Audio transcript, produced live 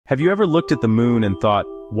Have you ever looked at the moon and thought,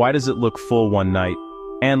 why does it look full one night,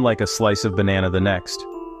 and like a slice of banana the next?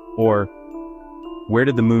 Or, where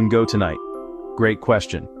did the moon go tonight? Great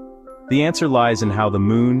question. The answer lies in how the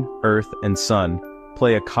moon, earth, and sun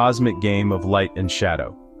play a cosmic game of light and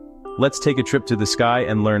shadow. Let's take a trip to the sky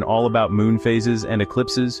and learn all about moon phases and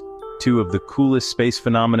eclipses, two of the coolest space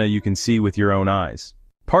phenomena you can see with your own eyes.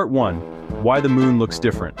 Part 1. Why the moon looks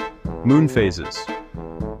different. Moon phases.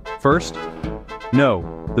 First,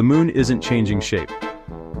 no, the moon isn't changing shape.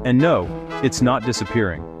 And no, it's not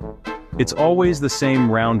disappearing. It's always the same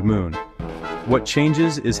round moon. What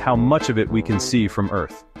changes is how much of it we can see from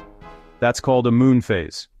Earth. That's called a moon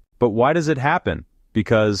phase. But why does it happen?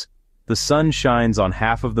 Because the sun shines on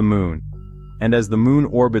half of the moon, and as the moon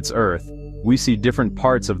orbits Earth, we see different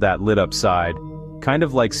parts of that lit up side, kind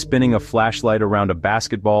of like spinning a flashlight around a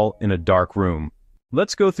basketball in a dark room.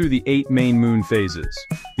 Let's go through the 8 main moon phases.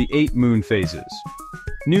 The 8 moon phases.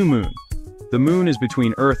 New moon. The moon is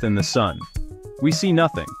between Earth and the sun. We see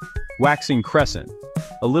nothing. Waxing crescent.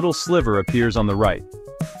 A little sliver appears on the right.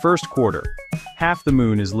 First quarter. Half the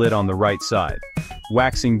moon is lit on the right side.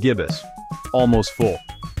 Waxing gibbous. Almost full.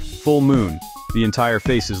 Full moon. The entire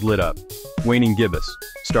face is lit up. Waning gibbous.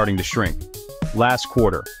 Starting to shrink. Last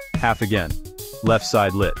quarter. Half again. Left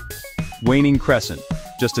side lit. Waning crescent.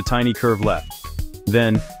 Just a tiny curve left.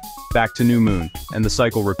 Then, back to new moon, and the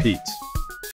cycle repeats.